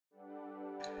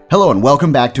Hello and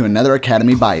welcome back to another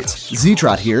Academy Bytes.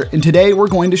 Ztrot here, and today we're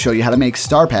going to show you how to make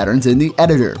star patterns in the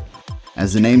editor.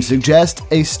 As the name suggests,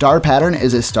 a star pattern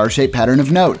is a star-shaped pattern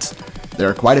of notes. There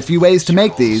are quite a few ways to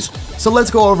make these, so let's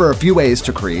go over a few ways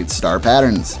to create star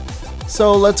patterns.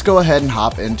 So let's go ahead and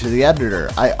hop into the editor.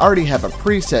 I already have a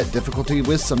preset difficulty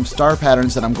with some star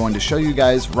patterns that I'm going to show you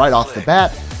guys right off the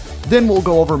bat. Then we'll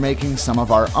go over making some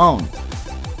of our own.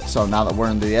 So now that we're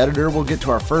in the editor, we'll get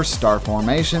to our first star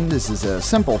formation. This is a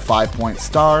simple 5-point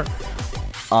star,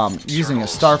 using a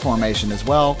star formation as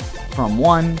well, from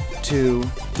 1, 2,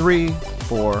 3,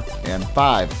 4, and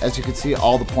 5. As you can see,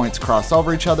 all the points cross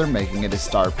over each other, making it a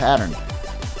star pattern.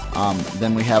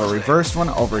 Then we have a reversed one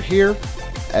over here,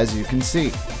 as you can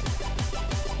see.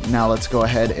 Now let's go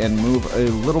ahead and move a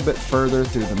little bit further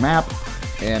through the map,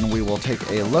 and we will take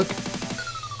a look.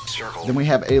 Then we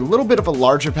have a little bit of a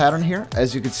larger pattern here.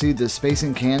 As you can see, the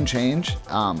spacing can change.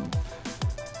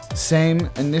 Same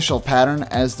initial pattern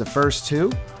as the first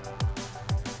two.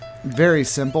 Very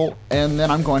simple. And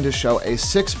then I'm going to show a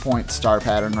 6-point star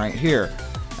pattern right here.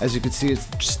 As you can see, it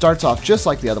starts off just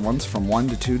like the other ones, from 1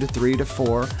 to 2 to 3 to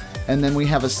 4. And then we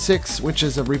have a 6, which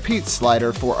is a repeat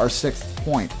slider for our 6th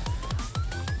point.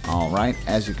 Alright,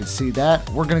 as you can see that,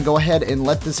 we're going to go ahead and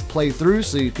let this play through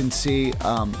so you can see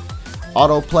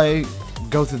autoplay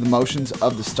go through the motions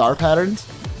of the star patterns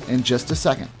in just a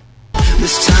second.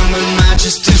 This time we might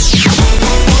just disappear.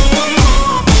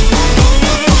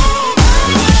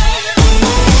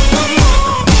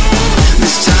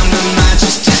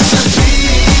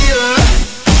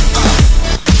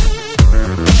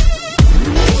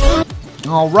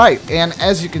 Alright, and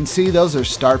as you can see, those are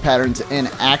star patterns in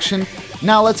action.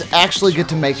 Now let's actually get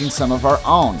to making some of our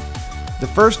own. The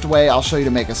first way I'll show you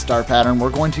to make a star pattern, we're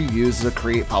going to use the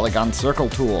Create Polygon Circle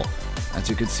tool. As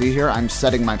you can see here, I'm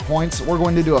setting my points. We're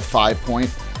going to do a 5-point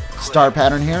star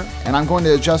pattern here, and I'm going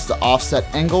to adjust the offset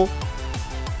angle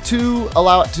to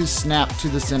allow it to snap to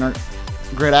the center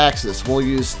grid axis. We'll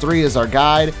use 3 as our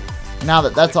guide. Now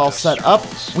that that's all set up,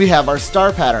 we have our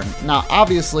star pattern. Now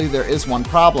obviously there is one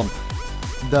problem.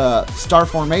 The star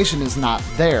formation is not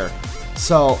there.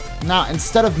 So now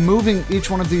instead of moving each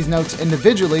one of these notes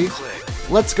individually,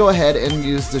 let's go ahead and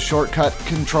use the shortcut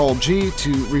Control-G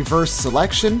to reverse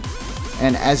selection.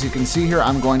 And as you can see here,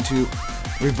 I'm going to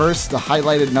reverse the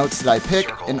highlighted notes that I pick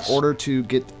in order to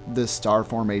get the star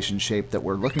formation shape that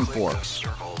we're looking for.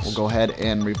 We'll go ahead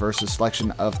and reverse the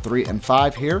selection of 3 and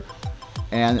 5 here.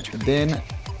 And then,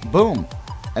 boom.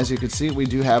 As you can see, we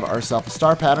do have ourselves a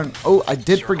star pattern. Oh, I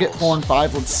did forget 4 and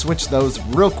 5. Let's switch those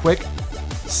real quick.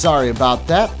 Sorry about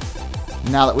that.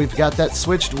 Now that we've got that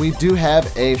switched, we do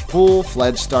have a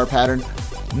full-fledged star pattern,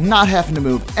 not having to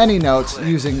move any notes,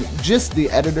 using just the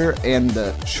editor and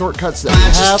the shortcuts that we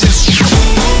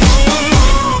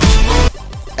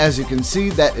have. As you can see,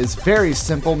 that is very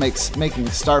simple, makes making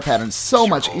star patterns so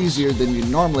much easier than you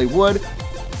normally would.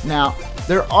 Now,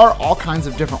 there are all kinds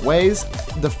of different ways.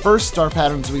 The first star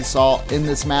patterns we saw in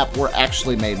this map were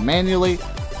actually made manually,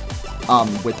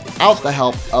 without the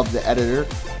help of the editor,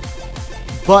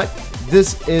 but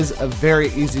this is a very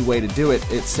easy way to do it.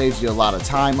 It saves you a lot of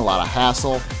time, a lot of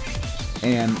hassle.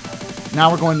 And now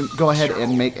we're going to go ahead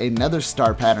and make another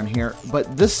star pattern here,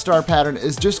 but this star pattern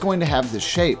is just going to have the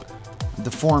shape.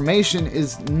 The formation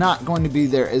is not going to be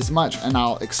there as much, and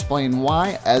I'll explain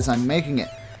why as I'm making it.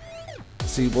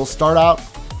 See, we'll start out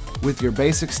with your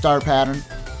basic star pattern.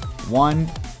 1,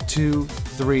 2,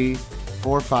 3,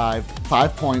 4, 5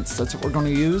 points. That's what we're going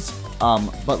to use.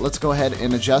 But let's go ahead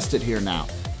and adjust it here now.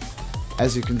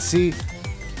 As you can see,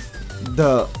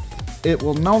 it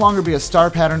will no longer be a star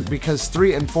pattern because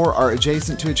 3 and 4 are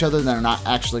adjacent to each other. They're not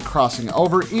actually crossing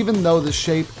over, even though the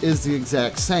shape is the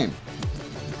exact same.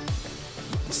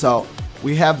 So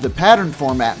we have the pattern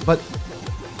format, but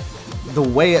the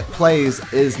way it plays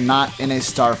is not in a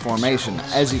star formation.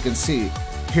 As you can see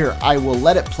here, I will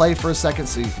let it play for a second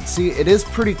so you can see it is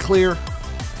pretty clear,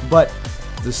 but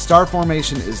the star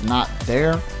formation is not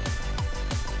there.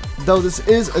 Though this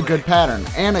is a good pattern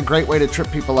and a great way to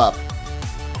trip people up.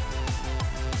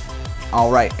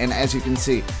 Alright, and as you can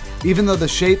see, even though the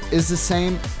shape is the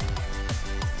same,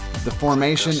 the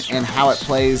formation and how it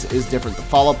plays is different. The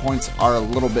follow points are a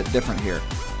little bit different here.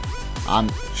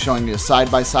 I'm showing you side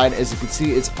by side. As you can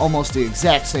see, it's almost the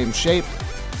exact same shape,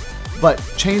 but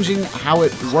changing how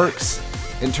it works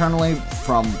internally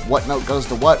from what note goes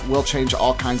to what will change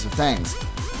all kinds of things.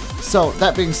 So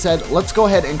that being said, let's go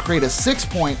ahead and create a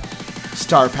 6-point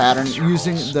star pattern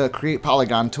using the Create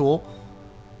Polygon tool.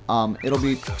 It'll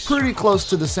be pretty close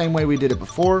to the same way we did it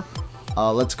before.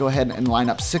 Let's go ahead and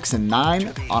line up 6 and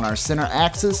 9 on our center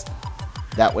axis.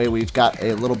 That way we've got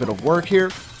a little bit of work here.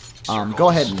 Go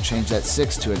ahead and change that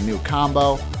 6 to a new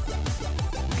combo.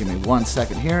 Give me 1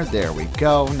 second here. There we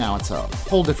go. Now it's a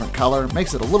whole different color.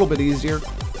 Makes it a little bit easier.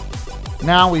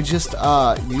 Now we just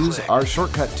use our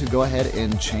shortcut to go ahead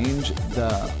and change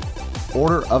the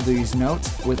order of these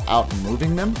notes without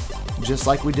moving them, just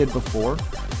like we did before.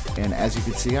 And as you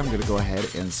can see, I'm going to go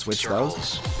ahead and switch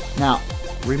those. Now,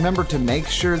 remember to make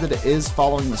sure that it is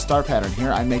following the star pattern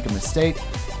here. I make a mistake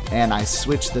and I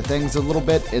switch the things a little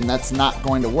bit, and that's not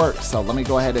going to work. So let me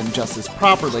go ahead and adjust this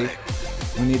properly.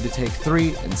 We need to take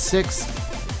 3 and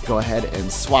 6, go ahead and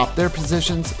swap their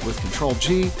positions with Control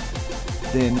G.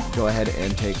 Then go ahead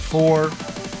and take 4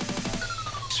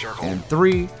 and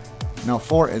 3, no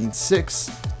 4 and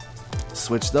 6,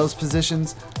 switch those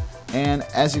positions, and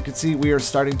as you can see, we are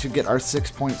starting to get our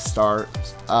 6-point star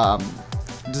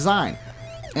design.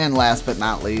 And last but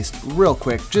not least, real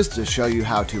quick, just to show you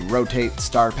how to rotate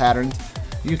star patterns,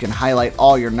 you can highlight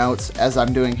all your notes as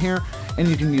I'm doing here, and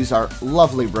you can use our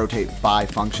lovely rotate by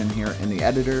function here in the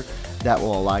editor. That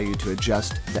will allow you to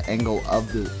adjust the angle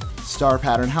of the star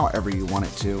pattern however you want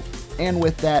it to. And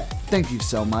with that, thank you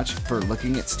so much for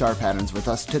looking at star patterns with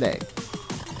us today.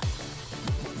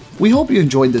 We hope you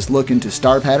enjoyed this look into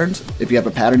star patterns. If you have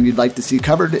a pattern you'd like to see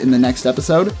covered in the next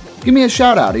episode, give me a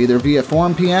shout out either via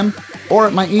forum PM or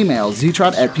at my email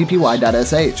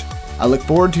ztrot@ppy.sh. I look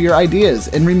forward to your ideas,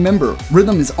 and remember,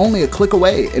 rhythm is only a click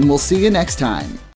away, and we'll see you next time.